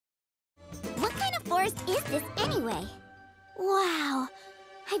forest is this anyway? Wow,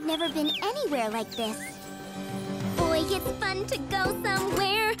 I've never been anywhere like this. Boy, it's fun to go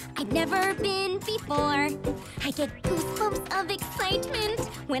somewhere I've never been before. I get goosebumps of excitement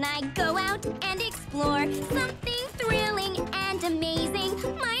when I go out and explore. Something thrilling and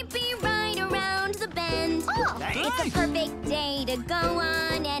amazing might be right around the bend. Oh, it's a perfect day to go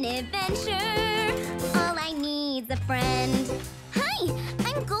on an adventure. All I need's a friend. Hi,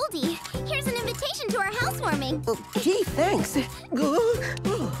 I'm Goldie. Here's an invitation to our housewarming. Oh, gee, thanks. And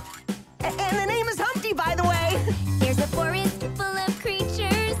the name is Humpty, by the way. There's a forest full of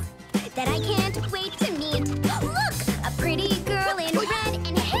creatures that I can't wait to meet. Look, a pretty girl in red,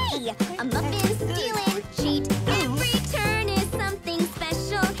 and hey, a muffin stealing cheat. Every turn is something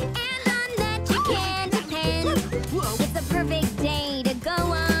special, and on that you can depend. It's a perfect day to go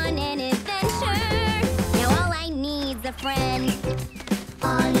on an adventure. Now all I need's a friend.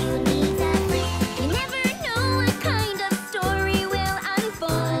 All you need's a friend. You never know what kind of story will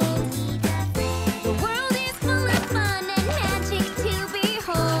unfold. The world is full of fun and magic to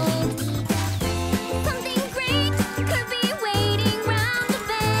behold. Something great could be waiting round the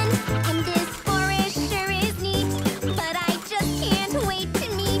bend. And this forest sure is neat, but I just can't wait to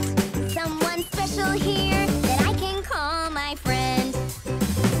meet someone special here that I can call my friend.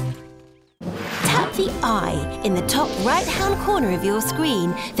 Tap the I in the top right-hand corner of your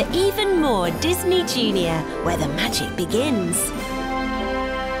screen for even more Disney Junior, where the magic begins.